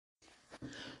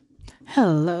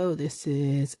Hello, this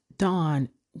is Dawn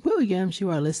Williams. You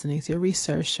are listening to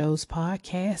Research Shows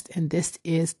podcast, and this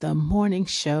is the morning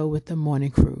show with the morning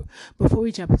crew. Before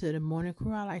we jump into the morning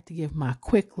crew, I like to give my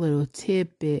quick little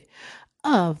tidbit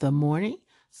of the morning.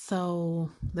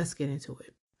 So let's get into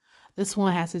it. This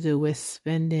one has to do with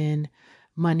spending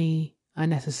money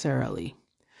unnecessarily.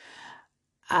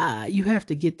 You have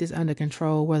to get this under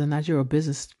control, whether or not you're a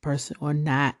business person or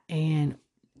not. And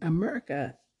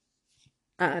America,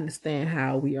 I understand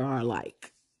how we are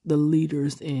like the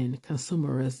leaders in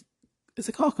consumerism. Is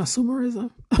it called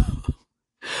consumerism?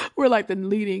 We're like the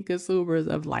leading consumers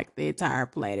of like the entire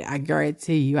planet. I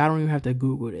guarantee you, I don't even have to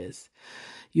Google this.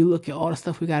 You look at all the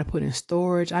stuff we got to put in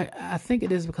storage. I think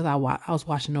it is because I was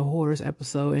watching the Hoarders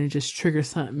episode and it just triggered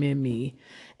something in me.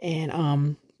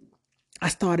 And I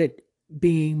started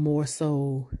being more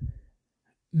so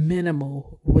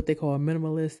minimal, what they call a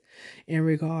minimalist in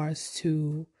regards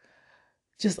to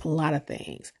just a lot of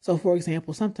things. So for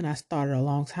example, something I started a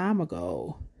long time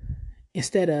ago,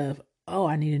 instead of, oh,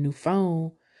 I need a new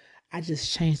phone, I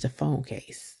just changed the phone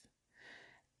case.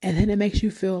 And then it makes you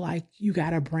feel like you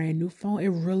got a brand new phone. It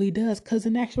really does. Because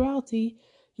in actuality,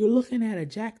 you're looking at a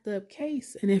jacked up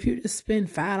case. And if you just spend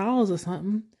 $5 or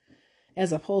something,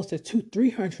 as opposed to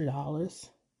 $300,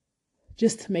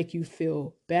 just to make you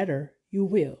feel better, you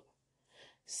will.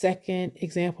 Second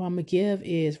example I'm going to give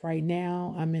is right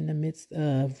now I'm in the midst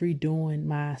of redoing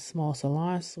my small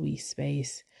salon suite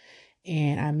space.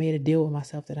 And I made a deal with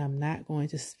myself that I'm not going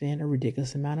to spend a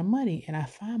ridiculous amount of money. And I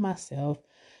find myself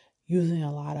using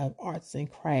a lot of arts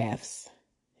and crafts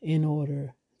in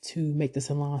order to make the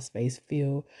salon space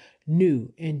feel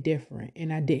new and different.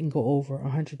 And I didn't go over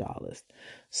 $100.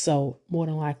 So more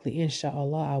than likely,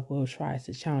 inshallah, I will try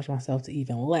to challenge myself to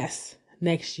even less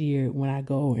next year when I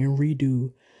go and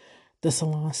redo the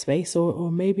salon space,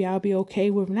 or maybe I'll be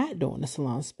okay with not doing the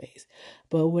salon space.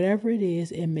 But whatever it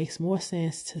is, it makes more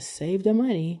sense to save the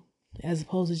money as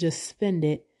opposed to just spend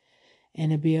it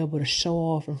and to be able to show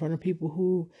off in front of people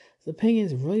whose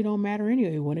opinions really don't matter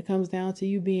anyway. When it comes down to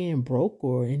you being broke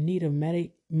or in need of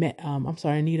in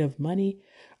need of money,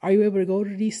 are you able to go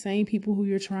to these same people who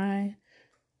you're trying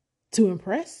to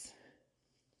impress?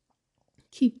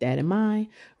 Keep that in mind.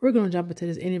 We're going to jump into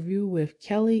this interview with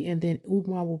Kelly, and then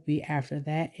Umar will be after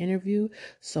that interview.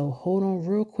 So hold on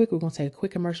real quick. We're going to take a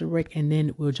quick commercial break, and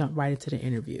then we'll jump right into the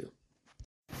interview.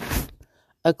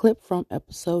 A clip from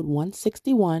episode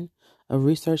 161 of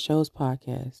Research Shows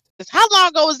podcast. How long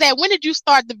ago was that? When did you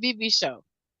start the VV show?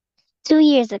 2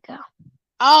 years ago.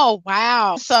 Oh,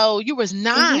 wow. So you was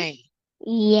 9. Mm-hmm.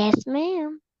 Yes,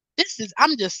 ma'am.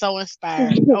 I'm just so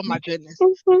inspired. Oh my goodness.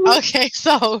 Okay.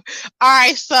 So, all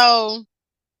right. So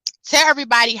tell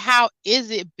everybody, how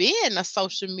is it being a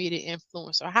social media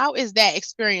influencer? How is that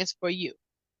experience for you?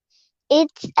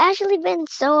 It's actually been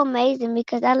so amazing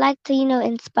because I like to,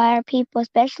 inspire people,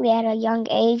 especially at a young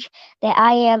age that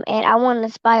I am. And I want to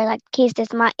inspire like kids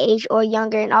that's my age or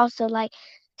younger, and also like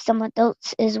some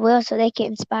adults as well, so they can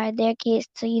inspire their kids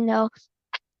to,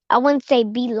 I wouldn't say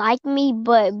be like me,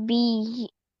 but be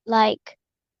like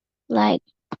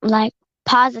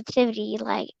positivity,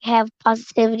 like have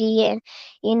positivity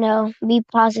and, be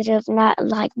positive, not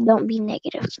like don't be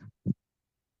negative.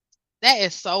 That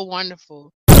is so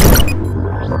wonderful.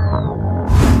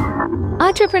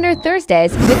 Entrepreneur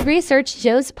Thursdays with Research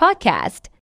Shows podcast.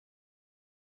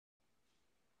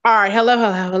 All right.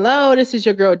 Hello. This is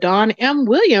your girl, Dawn M.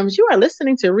 Williams. You are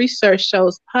listening to Research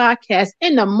Shows podcast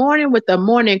in the morning with the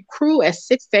morning crew at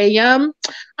 6 a.m.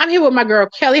 I'm here with my girl,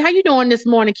 Kelly. How you doing this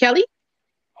morning, Kelly?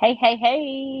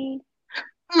 Hey.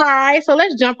 All right. So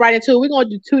let's jump right into it. We're going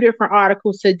to do 2 different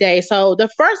articles today. So the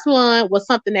first one was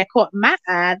something that caught my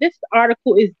eye. This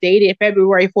article is dated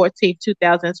February 14th,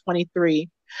 2023,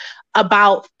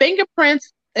 about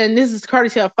fingerprints. And this is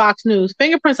courtesy of Fox News.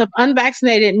 Fingerprints of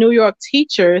unvaccinated New York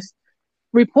teachers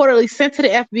reportedly sent to the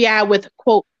FBI with,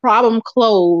 quote, problem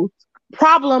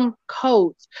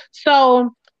codes.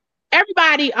 So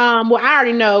everybody, I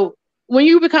already know, when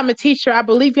you become a teacher, I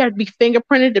believe you have to be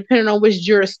fingerprinted depending on which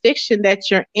jurisdiction that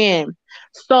you're in.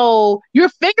 So your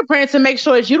fingerprints to make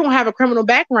sure that you don't have a criminal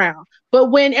background. But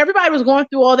when everybody was going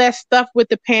through all that stuff with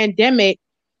the pandemic,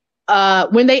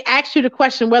 when they asked you the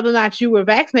question whether or not you were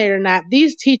vaccinated or not,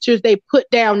 these teachers, they put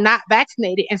down not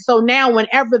vaccinated. And so now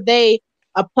whenever they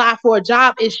apply for a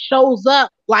job, it shows up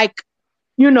like,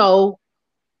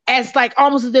 as like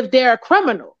almost as if they're a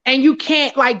criminal, and you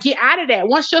can't like get out of that.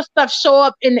 Once your stuff show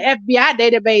up in the FBI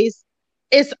database,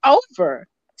 it's over.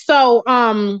 So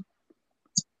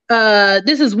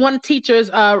this is one teacher's,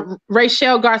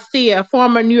 Rachel Garcia,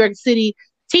 former New York City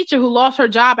teacher who lost her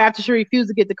job after she refused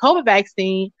to get the COVID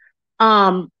vaccine.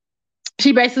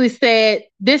 she basically said,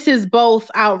 this is both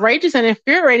outrageous and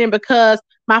infuriating because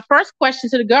my first question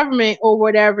to the government or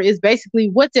whatever is basically,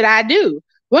 what did I do?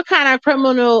 What kind of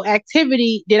criminal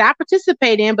activity did I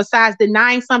participate in besides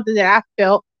denying something that I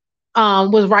felt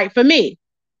was right for me?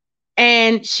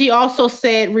 And she also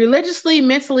said, religiously,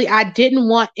 mentally, I didn't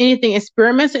want anything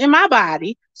experimental in my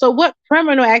body. So what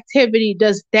criminal activity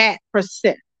does that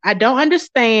persist? I don't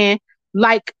understand.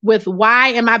 Like, with why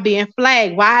am I being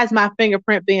flagged? Why is my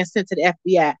fingerprint being sent to the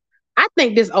FBI? I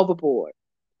think this overboard.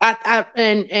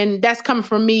 And that's coming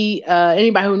from me.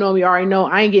 Anybody who know me already know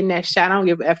I ain't getting that shot. I don't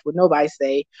give a F what nobody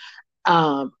say.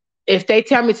 If they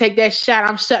tell me to take that shot,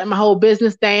 I'm shutting my whole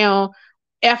business down.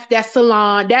 F that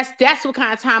salon. That's what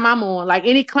kind of time I'm on. Like,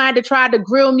 any client that tried to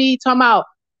grill me, talking about,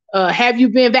 have you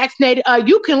been vaccinated?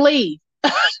 You can leave.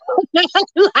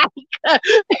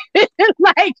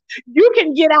 like you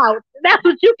can get out. That's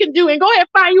what you can do. And go ahead and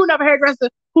find you another hairdresser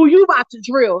who you about to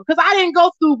drill. Because I didn't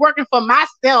go through working for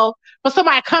myself for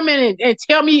somebody to come in and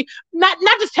tell me, not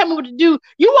just tell me what to do.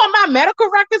 You want my medical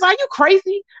records? Are you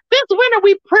crazy? Since when are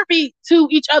we privy to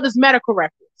each other's medical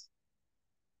records?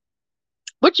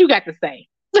 What you got to say?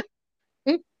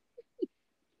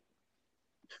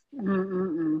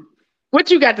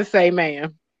 What you got to say,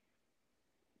 ma'am?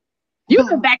 You've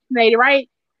been vaccinated, right?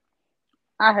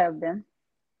 I have been.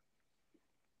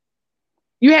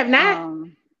 You have not?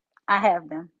 I have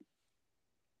been.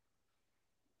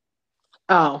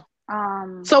 Oh.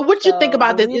 So what you think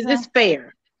about this? Is this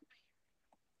fair?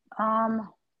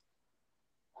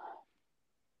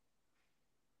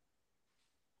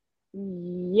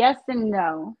 Yes and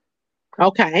no.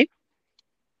 Okay.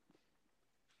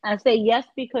 I say yes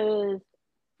because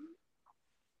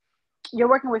you're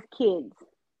working with kids.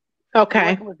 Okay. You're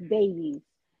working with babies.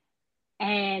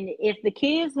 And if the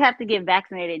kids have to get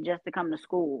vaccinated just to come to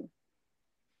school,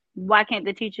 why can't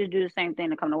the teachers do the same thing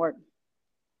to come to work?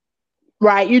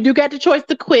 Right. You do get the choice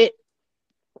to quit.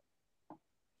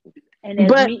 And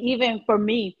even for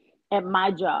me at my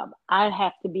job, I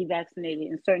have to be vaccinated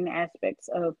in certain aspects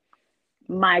of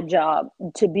my job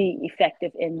to be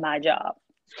effective in my job.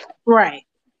 Right.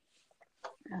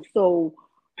 So,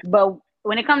 but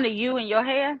when it comes to you and your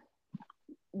hair,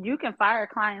 you can fire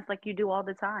clients like you do all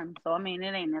the time. So, I mean,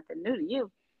 it ain't nothing new to you.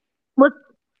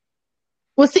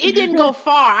 Well, see, it didn't go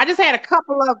far. I just had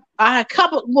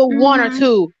one or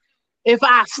two. If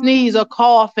I sneeze or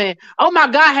cough and, oh my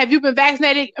God, have you been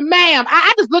vaccinated? Ma'am,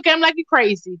 I just look at him like you're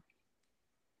crazy.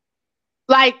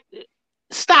 Like,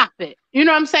 stop it. You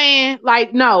know what I'm saying?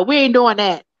 Like, no, we ain't doing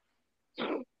that.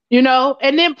 You know?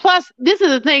 And then plus, this is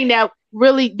the thing that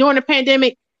really, during the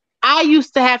pandemic, I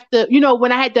used to have to,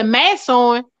 when I had the mask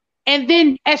on, and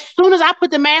then as soon as I put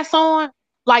the mask on,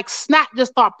 like snot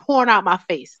just start pouring out my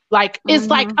face. Like, it's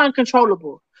like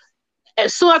uncontrollable.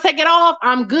 As soon as I take it off,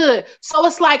 I'm good. So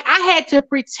it's like I had to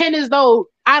pretend as though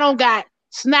I don't got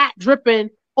snot dripping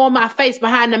on my face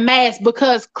behind the mask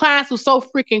because clients were so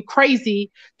freaking crazy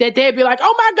that they'd be like,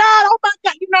 oh my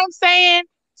God, you know what I'm saying?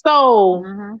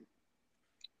 So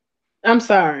I'm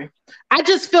sorry. I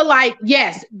just feel like,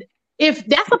 yes, if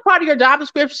that's a part of your job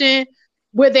description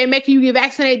where they're making you get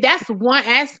vaccinated, that's one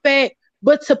aspect.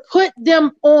 But to put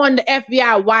them on the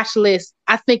FBI watch list,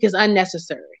 I think is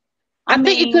unnecessary. I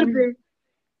think it could have been.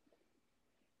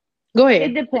 Go ahead.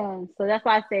 It depends. So that's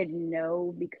why I said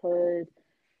no, because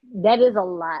that is a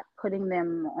lot, putting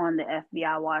them on the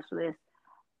FBI watch list.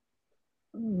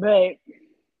 But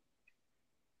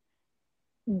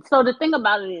so the thing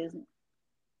about it is,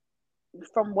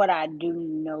 from what I do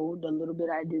know, the little bit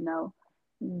I do know,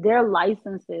 their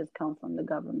licenses come from the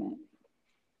government.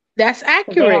 That's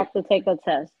accurate. So they have to take a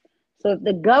test. So if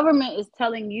the government is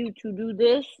telling you to do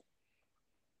this,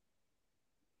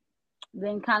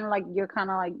 then you're kind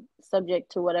of like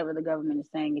subject to whatever the government is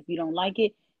saying. If you don't like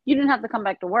it, you didn't have to come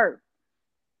back to work.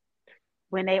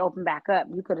 When they open back up,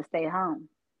 you could have stayed home.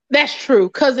 That's true.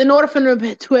 Because in order for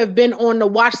them to have been on the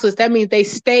watch list, that means they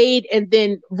stayed and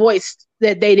then voiced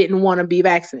that they didn't want to be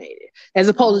vaccinated, as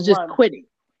opposed to just quitting.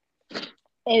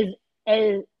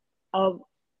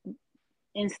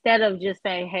 Instead of just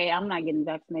saying, hey, I'm not getting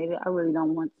vaccinated, I really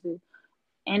don't want to.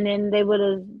 And then they would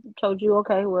have told you,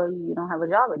 okay, well, you don't have a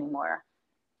job anymore.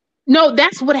 No,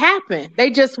 that's what happened.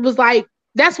 They just was like,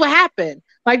 that's what happened.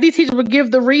 Like, these teachers would give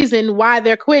the reason why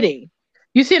they're quitting.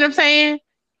 You see what I'm saying?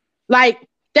 Like,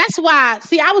 that's why,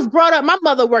 see, I was brought up, my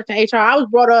mother worked in HR. I was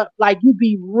brought up like, you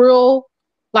be real,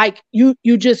 like you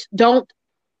just don't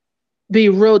be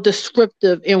real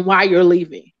descriptive in why you're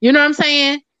leaving. You know what I'm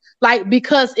saying? Like,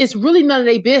 because it's really none of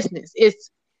their business.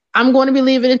 I'm going to be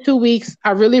leaving in 2 weeks.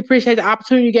 I really appreciate the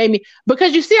opportunity you gave me,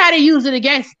 because you see how they use it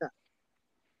against them.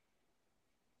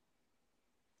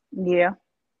 Yeah.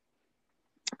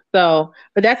 So,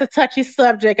 but that's a touchy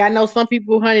subject. I know some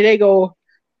people, honey, they go,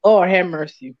 "Oh, have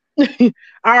mercy." All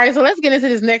right, so let's get into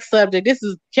this next subject. This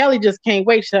is Kelly. Just can't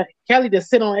wait. Kelly just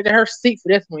sit on her seat for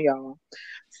this one, y'all.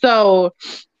 So,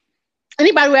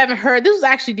 anybody who haven't heard, this was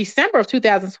actually December of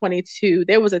 2022.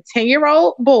 There was a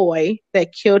 10-year-old boy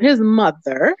that killed his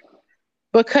mother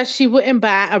because she wouldn't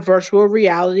buy a virtual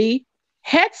reality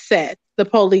headset, the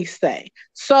police say.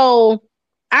 So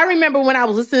I remember when I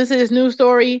was listening to this news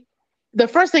story, the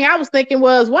first thing I was thinking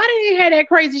was, why did they have that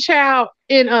crazy child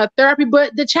in therapy?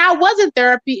 But the child was in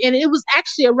therapy, and it was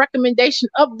actually a recommendation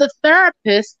of the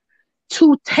therapist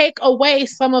to take away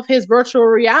some of his virtual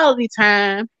reality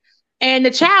time. And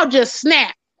the child just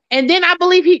snapped. And then I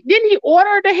believe he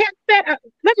order the headset.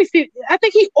 Let me see. I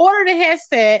think he ordered a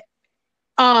headset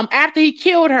after he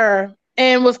killed her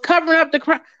and was covering up the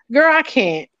crime. Girl, I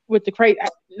can't with the crazy.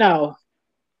 No,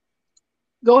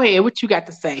 go ahead. What you got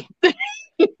to say?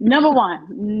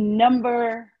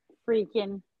 Number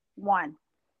freaking one.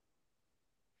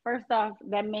 First off,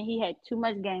 that meant he had too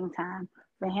much game time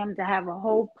for him to have a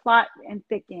whole plot and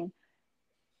thicken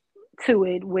to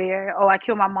it where, oh, I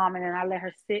killed my mom and then I let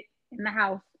her sit in the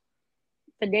house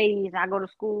for days. I go to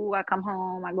school, I come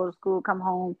home, I go to school, come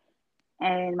home,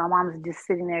 and my mom's just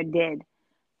sitting there dead.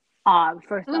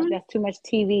 First off, that's too much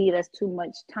TV. That's too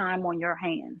much time on your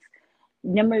hands.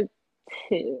 Number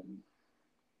two.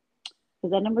 Is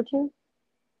that number two?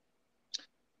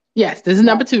 Yes, this is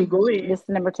number two. Go ahead. This is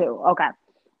number two. Okay.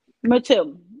 Number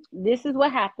two. This is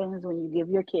what happens when you give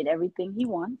your kid everything he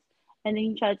wants and then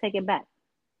you try to take it back.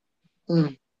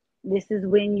 This is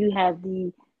when you have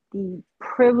the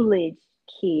privileged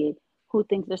kid who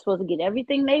thinks they're supposed to get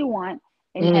everything they want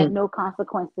and have no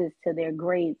consequences to their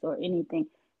grades or anything.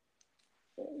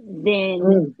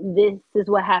 Then this is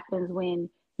what happens when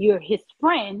you're his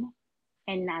friend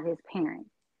and not his parent.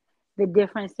 The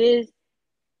difference is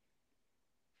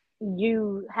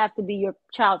you have to be your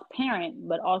child's parent,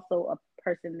 but also a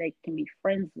person they can be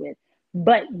friends with.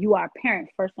 But you are a parent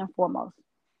first and foremost.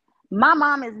 My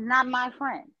mom is not my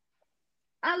friend.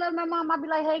 I love my mom. I'll be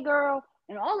like, hey, girl,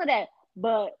 and all of that.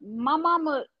 But my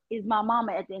mama is my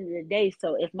mama at the end of the day.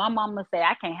 So if my mama say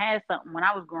I can't have something when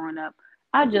I was growing up,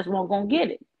 I just won't go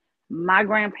get it. My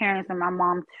grandparents and my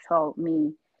mom told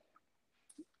me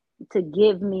to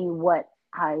give me what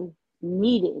I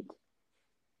needed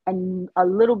and a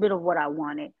little bit of what I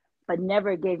wanted, but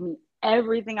never gave me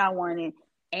everything I wanted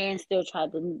and still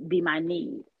tried to be my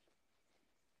need.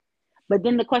 But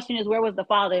then the question is, where was the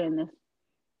father in this?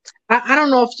 I don't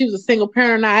know if she was a single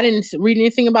parent or not. I didn't read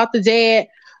anything about the dad,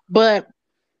 but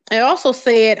it also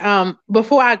said,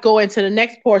 before I go into the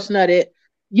next portion of it,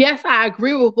 yes, I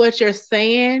agree with what you're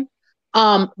saying.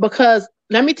 Because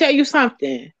let me tell you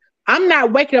something. I'm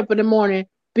not waking up in the morning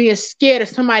being scared of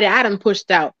somebody I done pushed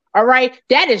out. All right.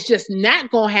 That is just not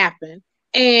gonna happen.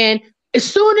 And as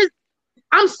soon as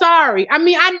I'm sorry. I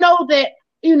mean, I know that,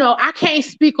 I can't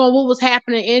speak on what was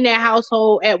happening in that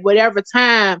household at whatever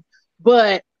time,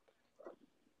 but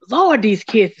Lord, these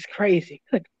kids is crazy.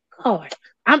 Good God.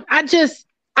 I'm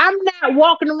not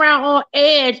walking around on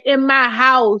edge in my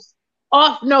house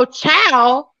off no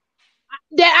child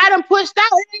that I done pushed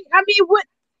out. I mean, what?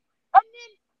 I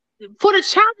mean, for the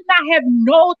child to not have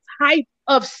no type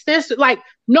of sense, like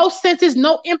no senses,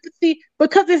 no empathy,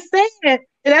 because it's sad.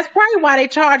 And that's probably why they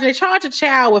charge a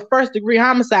child with first-degree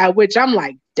homicide, which I'm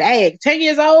like, dang, 10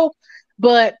 years old.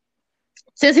 But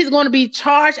since he's going to be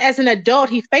charged as an adult,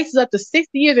 he faces up to 60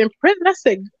 years in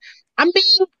prison. I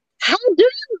mean, how do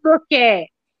you look at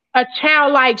a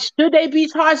child like, should they be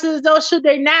charged as adults? Should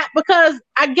they not? Because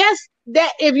I guess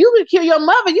that if you can kill your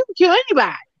mother, you can kill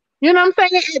anybody. You know what I'm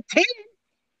saying? At 10,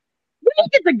 where you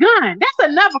get the gun? That's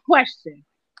another question.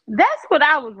 That's what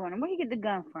I was wondering. Where you get the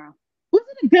gun from? Was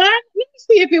it a gun? Let me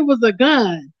see if it was a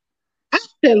gun. I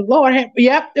said, Lord,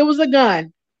 yep, it was a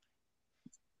gun.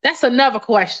 That's another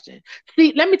question.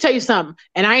 See, let me tell you something,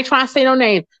 and I ain't trying to say no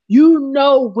name. You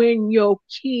know when your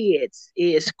kids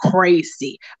is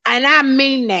crazy, and I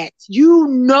mean that. You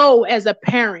know as a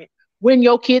parent when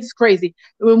your kids is crazy.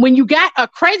 When you got a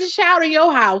crazy child in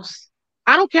your house,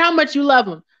 I don't care how much you love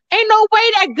them. Ain't no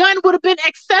way that gun would have been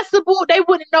accessible. They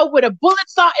wouldn't know where the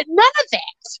bullets are, and none of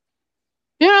that.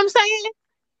 You know what I'm saying?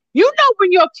 You know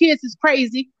when your kids is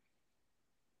crazy.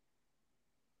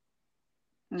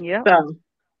 Yeah. So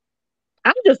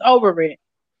I'm just over it.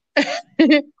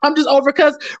 I'm just over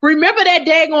because remember that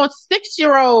daggone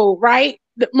 6-year-old, right?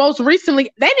 Most recently,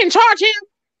 they didn't charge him.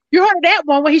 You heard of that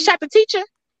one when he shot the teacher?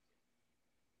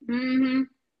 Mm-hmm.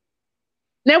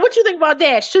 Now, what you think about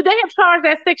that? Should they have charged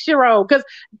that 6-year-old? Because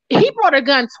he brought a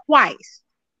gun twice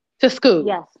to school.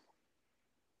 Yes.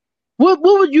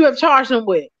 What would you have charged him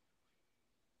with?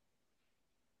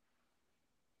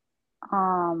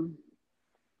 Um,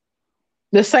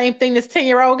 The same thing this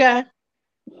 10-year-old guy?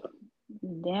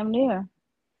 damn near.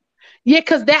 Yeah,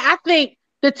 because that I think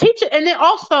the teacher, and then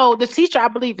also the teacher, I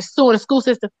believe, is suing the school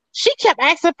system. She kept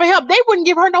asking for help. They wouldn't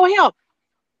give her no help.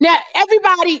 Now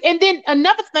everybody, and then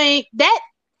another thing, that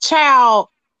child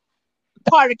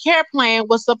part of the care plan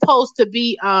was supposed to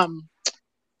be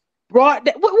brought.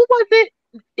 What was it?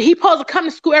 He supposed to come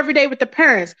to school every day with the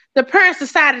parents. The parents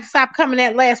decided to stop coming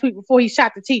that last week before he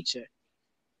shot the teacher.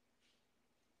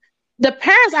 The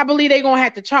parents, I believe, they're gonna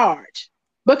have to charge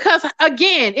because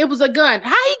again, it was a gun.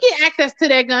 How he get access to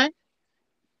that gun?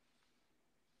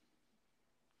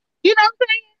 You know what I'm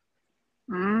saying?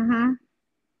 Mm-hmm.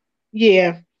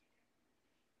 Yeah.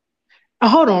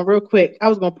 Hold on, real quick. I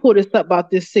was gonna pull this up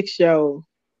about this 6-year-old.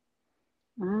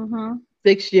 Mm-hmm.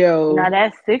 6-year-old. Now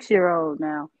that's 6-year-old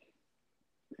now.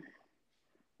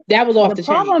 That was off The the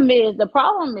chain. problem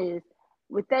is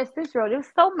with that 6-year-old, there's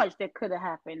so much that could have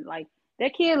happened. Like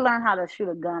that kid learned how to shoot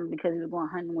a gun because he was going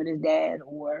hunting with his dad,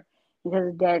 or because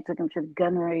his dad took him to the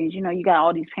gun range. You know, you got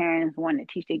all these parents wanting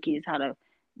to teach their kids how to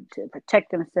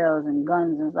protect themselves and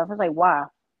guns and stuff. It's like,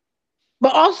 wow.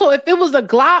 But also, if it was a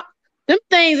Glock, them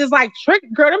things is like trick,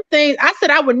 girl. Them things. I said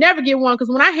I would never get one because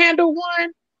when I handled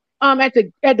one,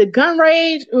 at the gun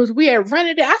range, it was we had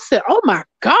rented it. I said, oh my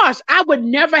gosh, I would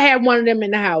never have one of them in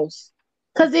the house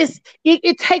because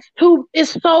it takes two.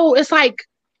 It's like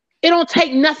it don't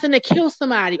take nothing to kill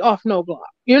somebody off no Glock.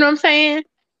 You know what I'm saying?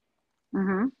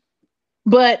 Mm-hmm.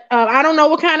 But I don't know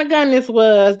what kind of gun this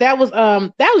was. That was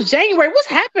January. What's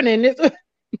happening? This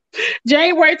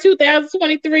January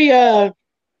 2023.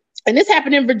 And this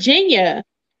happened in Virginia.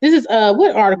 This is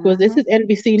what article is this? This is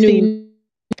NBC News.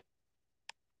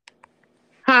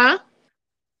 Huh?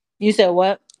 You said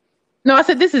what? No, I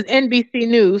said this is NBC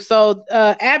News. So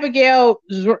Abigail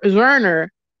Zerner,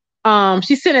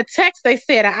 she sent a text. They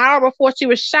said an hour before she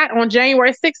was shot on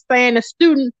January 6th, saying the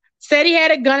student said he had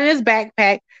a gun in his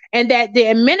backpack and that the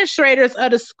administrators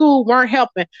of the school weren't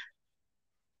helping.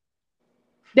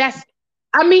 That's,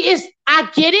 I mean, I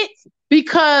get it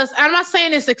because I'm not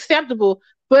saying it's acceptable,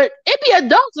 but it be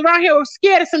adults around here who are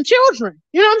scared of some children.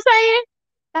 You know what I'm saying?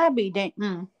 I'd be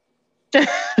dang.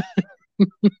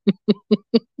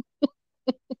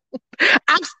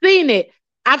 I've seen it.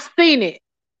 I've seen it.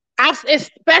 I've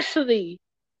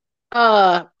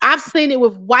seen it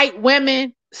with white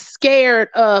women scared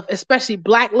of especially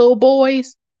black little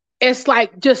boys. It's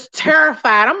like just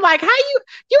terrified. I'm like, how you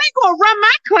ain't gonna run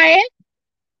my class?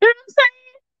 You know what I'm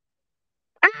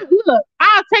saying? Look,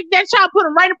 I'll take that child, put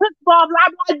him right in principal office.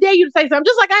 I dare you to say something,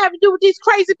 just like I have to do with these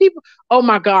crazy people. Oh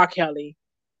my God, Kelly.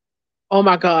 Oh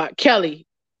my God, Kelly.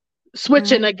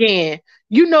 Switching again.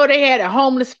 You know they had a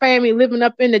homeless family living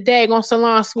up in the daggone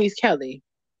salon suites, Kelly.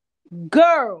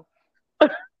 Girl.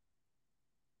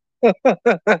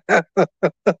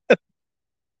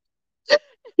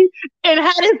 And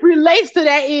how this relates to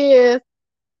that is,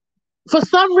 for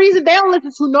some reason, they don't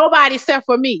listen to nobody except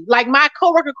for me. Like my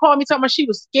coworker called me talking about she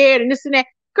was scared and this and that.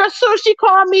 Girl, soon as she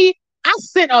called me, I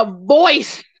sent a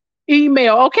voice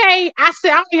email. Okay, I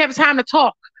said I don't even have time to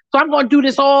talk, so I'm going to do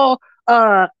this all.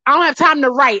 I don't have time to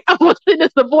write. I'm going to send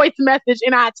this a voice message,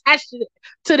 and I attached it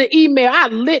to the email. I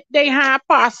lit they hind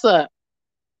parts up.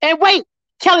 And wait,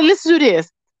 Kelly, listen to this.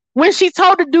 When she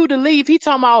told the dude to leave, he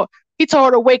told her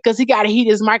to wait because he got to heat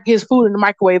his food in the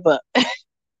microwave up.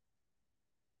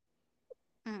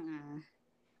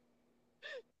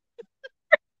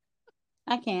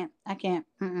 I can't. So can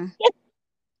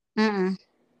you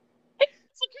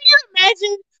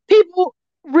imagine people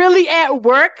really at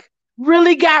work,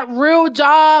 really got real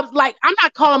jobs? Like I'm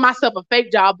not calling myself a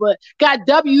fake job, but got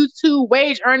W-2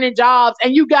 wage earning jobs,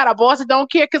 and you got a boss that don't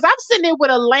care. Because I'm sitting there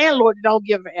with a landlord that don't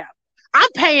give a f. I'm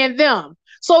paying them.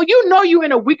 So you know you're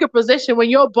in a weaker position when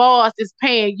your boss is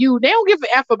paying you. They don't give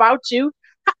a f about you.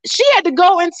 She had to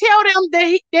go and tell them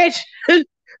that the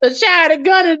child had a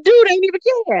gun and dude ain't even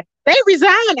care. They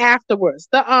resigned afterwards.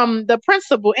 The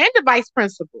principal and the vice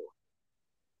principal.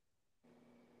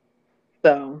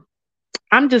 So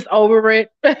I'm just over it.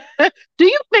 Do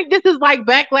you think this is like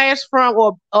backlash from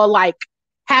or like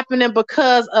happening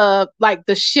because of like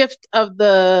the shift of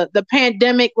the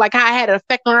pandemic, like how it had an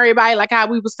effect on everybody, like how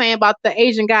we were saying about the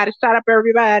Asian guy that shot up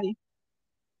everybody?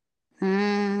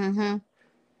 Mm-hmm.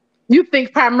 You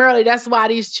think primarily that's why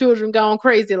these children going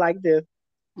crazy like this?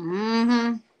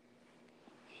 Mm-hmm.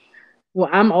 Well,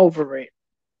 I'm over it.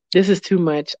 This is too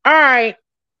much. All right.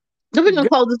 Then we're gonna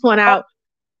close this one out.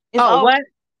 It's Oh, always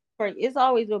what? It's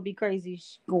always gonna be crazy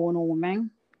going on,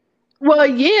 man. Well,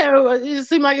 yeah, it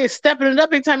seems like it's stepping it up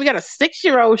every time you got a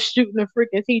 6-year-old shooting a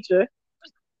freaking teacher.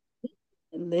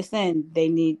 Listen, they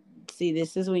need see.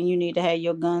 This is when you need to have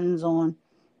your guns on.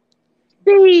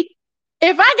 See,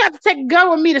 if I got to take a gun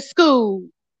with me to school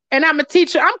and I'm a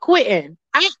teacher, I'm quitting.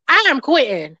 I am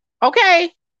quitting.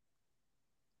 Okay?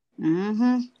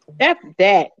 Mm-hmm. That's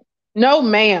that. No,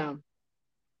 ma'am.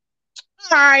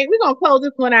 All right, we're going to close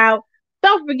this one out.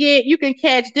 Don't forget, you can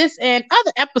catch this and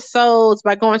other episodes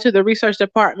by going to the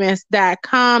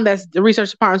researchdepartments.com. That's the research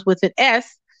departments with an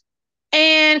S.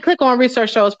 And click on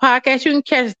Research Shows Podcast. You can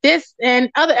catch this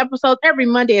and other episodes every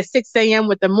Monday at 6 a.m.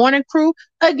 with the morning crew.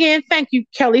 Again, thank you,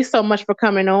 Kelly, so much for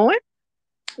coming on.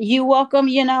 You welcome.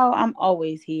 You know, I'm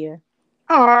always here.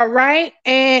 All right.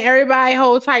 And everybody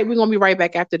hold tight. We're going to be right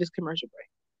back after this commercial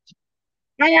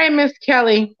break. All right, Miss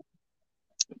Kelly.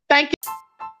 Thank you.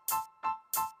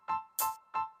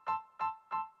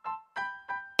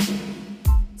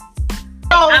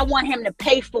 I want him to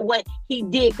pay for what he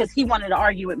did because he wanted to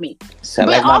argue with me.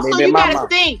 But also, you got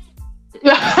to think.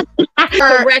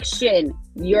 Correction.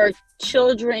 Your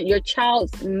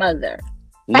child's mother.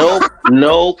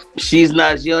 Nope. She's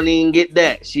not. She don't even get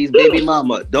that. She's baby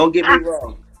mama. Don't get me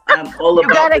wrong. I'm all about.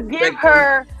 You gotta give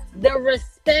her the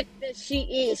respect that she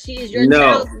is. She is your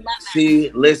child's mother.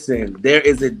 See, listen. There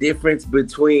is a difference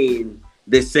between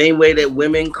the same way that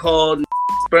women call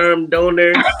sperm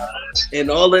donors and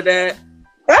all of that.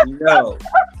 No.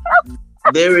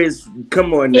 There is.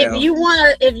 Come on now. If you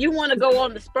wanna go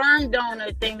on the sperm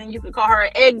donor thing, then you can call her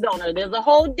an egg donor. There's a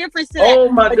whole difference to that. Oh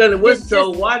my goodness!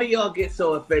 Why do y'all get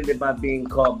so offended by being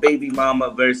called baby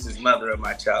mama versus mother of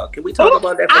my child? Can we talk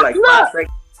about that for like 5 seconds?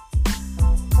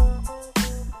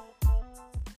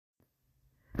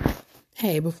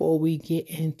 Hey, before we get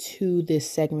into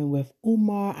this segment with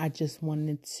Umar, I just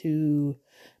wanted to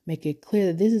make it clear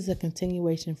that this is a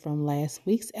continuation from last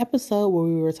week's episode where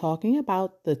we were talking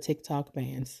about the TikTok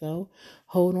ban. So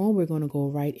hold on, we're going to go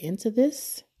right into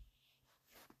this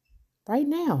right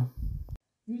now.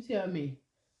 You tell me.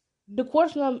 The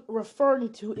question I'm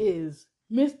referring to is,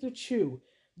 Mr. Chu,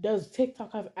 does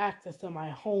TikTok have access to my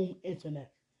home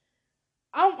internet?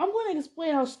 I'm going to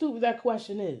explain how stupid that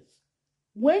question is.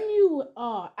 When you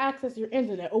access your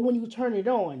internet or when you turn it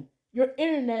on, your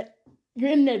internet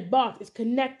box is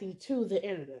connecting to the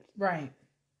internet. Right.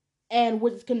 And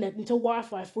which is connecting to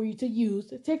Wi-Fi for you to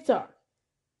use TikTok.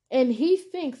 And he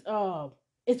thinks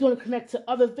it's going to connect to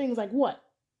other things like what?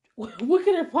 What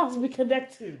could it possibly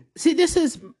connect to? See, this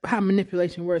is how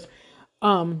manipulation works.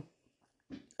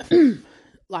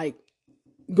 Like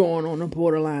going on the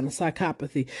borderline of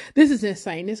psychopathy. This is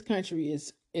insane. This country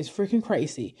is freaking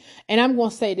crazy. And I'm going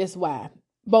to say this why.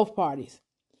 Both parties.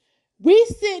 We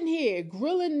sitting here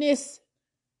grilling this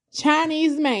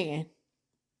Chinese man,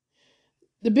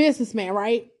 the businessman,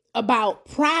 right? About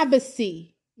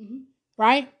privacy,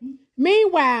 right? Mm-hmm.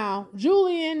 Meanwhile,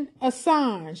 Julian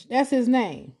Assange, that's his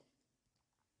name.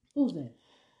 Who's that?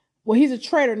 Well, he's a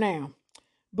traitor now.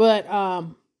 But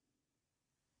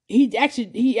he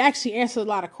actually answered a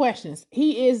lot of questions.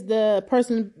 He is the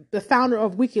founder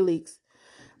of WikiLeaks.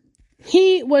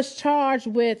 He was charged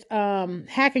with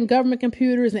hacking government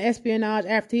computers and espionage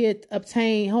after he had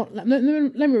obtained. Let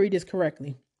me read this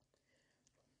correctly.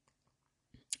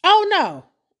 Oh no,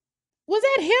 was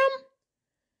that him?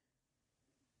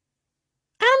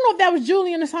 I don't know if that was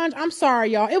Julian Assange. I'm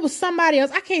sorry, y'all. It was somebody else.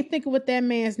 I can't think of what that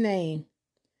man's name.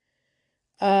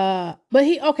 But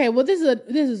this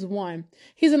is one.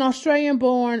 He's an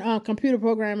Australian-born computer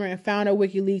programmer and founder of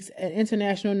WikiLeaks, an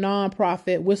international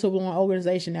non-profit whistleblowing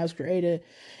organization that was created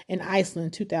in Iceland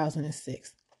in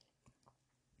 2006.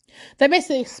 They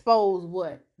basically expose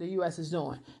what the U.S. is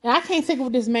doing. And I can't think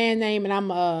of this man's name,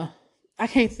 and I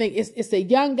can't think. It's a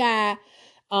young guy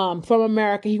from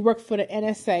America. He worked for the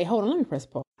NSA. Hold on, let me press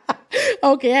pause.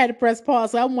 Okay, I had to press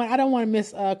pause. So I don't want to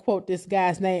misquote this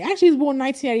guy's name. Actually, he was born in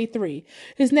 1983.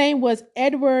 His name was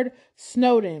Edward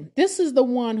Snowden. This is the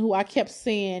one who I kept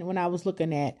seeing when I was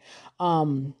looking at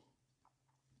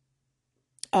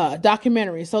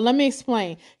documentaries. So let me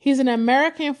explain. He's an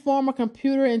American former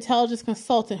computer intelligence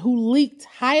consultant who leaked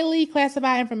highly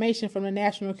classified information from the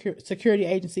National Security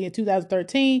Agency in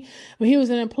 2013 when he was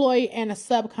an employee and a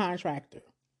subcontractor.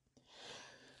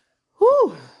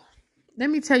 Whew. Let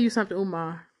me tell you something,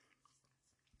 Umar.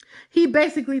 He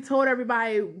basically told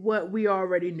everybody what we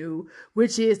already knew,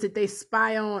 which is that they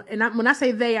spy on, and when I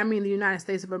say they, I mean the United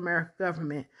States of America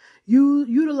government. You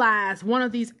utilize one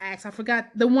of these acts. I forgot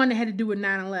the one that had to do with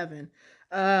 9/11.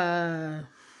 I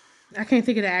can't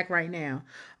think of the act right now.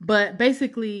 But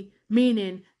basically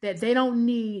meaning that they don't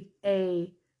need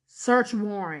a search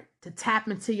warrant to tap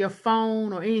into your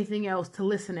phone or anything else to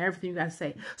listen to everything you got to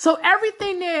say. So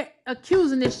everything they're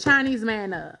accusing this Chinese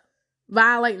man of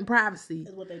violating privacy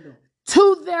That's what they do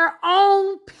to their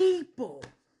own people.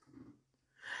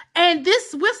 And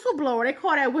this whistleblower, they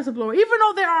call that whistleblower, even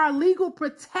though there are legal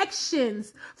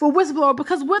protections for whistleblower,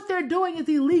 because what they're doing is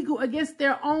illegal against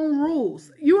their own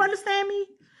rules. You understand me?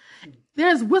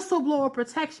 There's whistleblower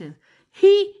protection.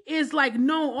 He is like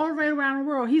known all around the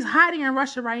world. He's hiding in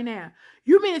Russia right now.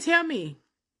 You mean to tell me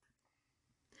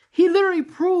he literally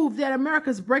proved that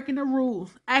America's breaking the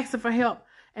rules, asking for help,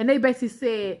 and they basically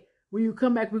said, when you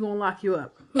come back, we're going to lock you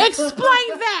up. Explain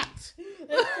that!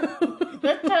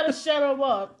 they're trying to shut him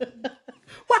up.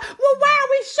 Why are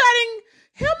we shutting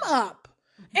him up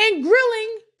and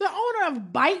grilling the owner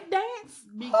of Bite Dance?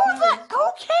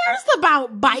 Who cares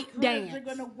about Bite Dance? They're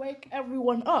gonna wake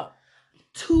everyone up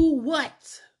to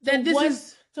what?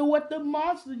 To what the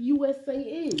monster USA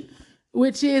is.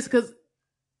 Which is because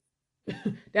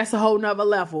that's a whole nother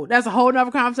level. That's a whole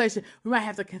nother conversation. We might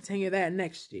have to continue that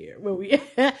next year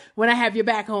when I have you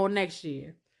back on next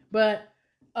year. But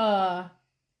the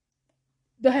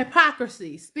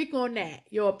hypocrisy. Speak on that.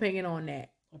 Your opinion on that.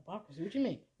 Hypocrisy? What you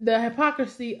mean? The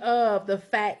hypocrisy of the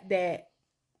fact that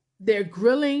they're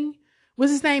grilling,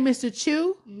 what's his name, Mr.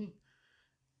 Chu? Mm-hmm.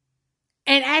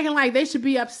 And acting like they should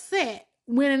be upset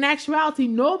when in actuality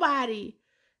nobody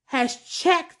has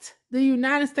checked the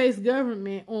United States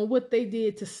government on what they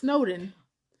did to Snowden.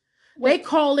 They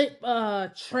call it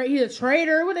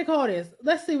traitor. What they call this?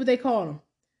 Let's see what they call him.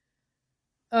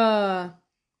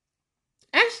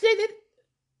 Actually,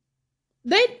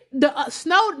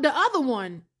 the other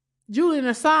one, Julian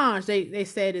Assange, they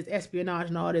said is espionage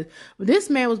and all this. But this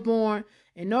man was born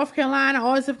in North Carolina,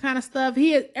 all this kind of stuff.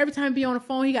 Every time he be on the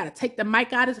phone, he got to take the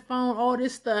mic out of his phone, all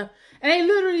this stuff. And they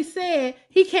literally said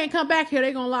he can't come back here.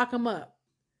 They're going to lock him up.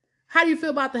 How do you feel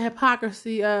about the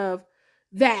hypocrisy of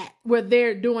that, where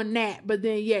they're doing that, but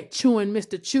then yet chewing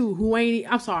Mr. Chu, who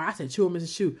ain't, I'm sorry, I said chewing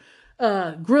Mr. Chu,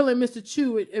 grilling Mr.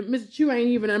 Chu. Mr. Chu ain't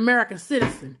even an American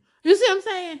citizen. You see what I'm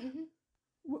saying?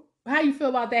 Mm-hmm. How you feel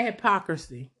about that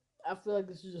hypocrisy? I feel like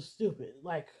this is just stupid.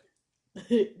 Like,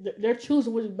 they're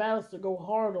choosing which battles to go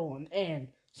hard on, and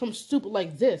something stupid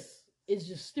like this is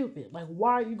just stupid. Like,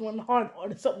 why are you going hard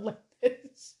on something like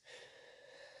this?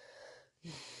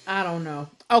 I don't know.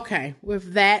 Okay,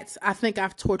 with that, I think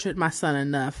I've tortured my son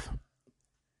enough.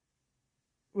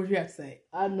 What do you have to say?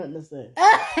 I have nothing to say.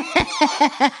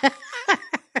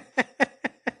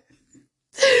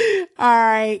 All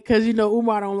right, because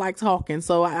Umar don't like talking,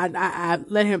 so I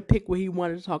let him pick what he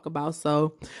wanted to talk about.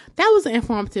 So that was an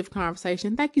informative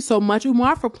conversation. Thank you so much,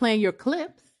 Umar, for playing your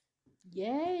clips.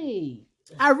 Yay!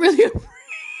 I really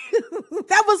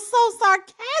that was so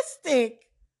sarcastic.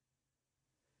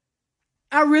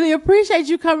 I really appreciate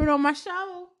you coming on my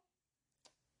show.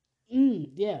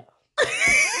 Yeah.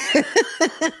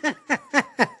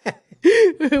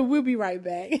 We'll be right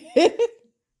back.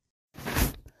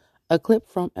 A clip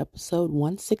from episode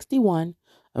 161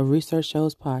 of Research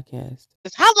Shows Podcast.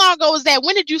 How long ago was that?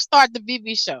 When did you start the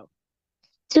VV show?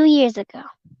 2 years ago.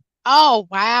 Oh,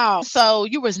 wow. So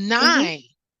you was 9. Mm-hmm.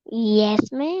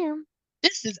 Yes, ma'am.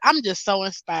 I'm just so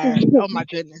inspired. Oh my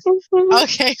goodness.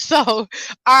 Okay, so, all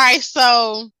right,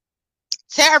 so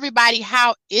tell everybody,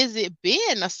 how is it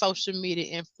being a social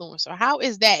media influencer? How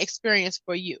is that experience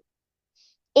for you?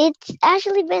 It's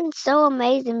actually been so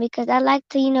amazing because I like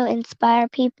to, inspire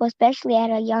people, especially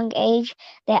at a young age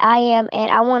that I am,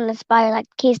 and I want to inspire like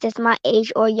kids that's my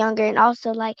age or younger, and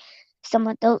also like some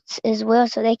adults as well,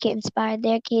 so they can inspire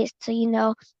their kids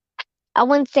to, I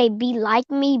wouldn't say be like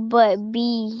me, but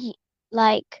be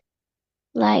like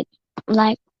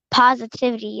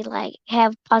positivity, like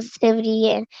have positivity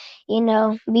and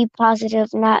be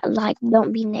positive, not like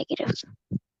don't be negative.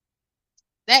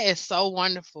 That is so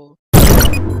wonderful.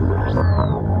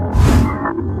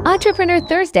 Entrepreneur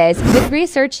Thursdays with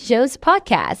Research Shows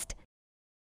Podcast.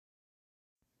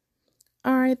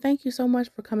 All right, thank you so much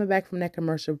for coming back from that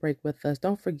commercial break with us.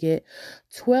 Don't forget,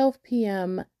 12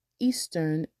 p.m.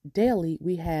 Eastern daily,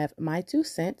 we have My 2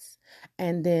 Cents.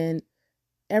 And then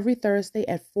every Thursday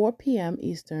at 4 p.m.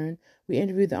 Eastern, we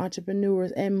interview the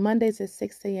entrepreneurs. And Mondays at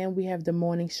 6 a.m., we have the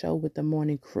morning show with the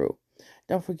morning crew.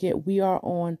 Don't forget, we are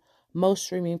on most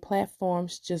streaming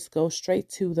platforms. Just go straight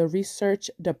to the research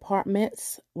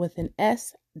departments with an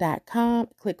S.com.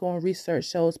 Click on Research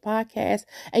Shows Podcast.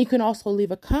 And you can also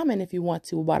leave a comment if you want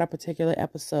to about a particular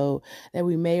episode that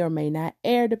we may or may not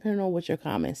air, depending on what your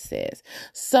comment says.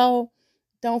 So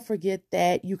don't forget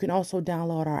that you can also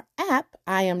download our app.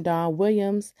 I am Dawn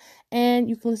Williams, and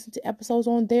you can listen to episodes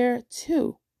on there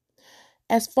too.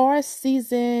 As far as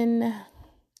season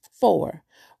 4,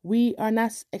 We are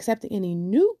not accepting any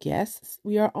new guests.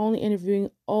 We are only interviewing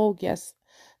old guests.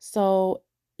 So,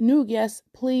 new guests,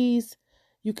 please,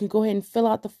 you can go ahead and fill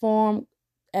out the form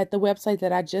at the website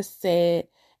that I just said,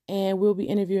 and we'll be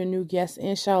interviewing new guests,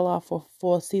 inshallah,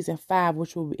 for season 5,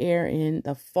 which will air in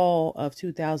the fall of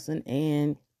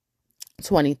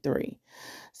 2023.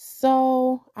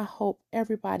 So, I hope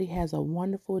everybody has a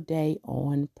wonderful day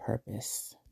on purpose.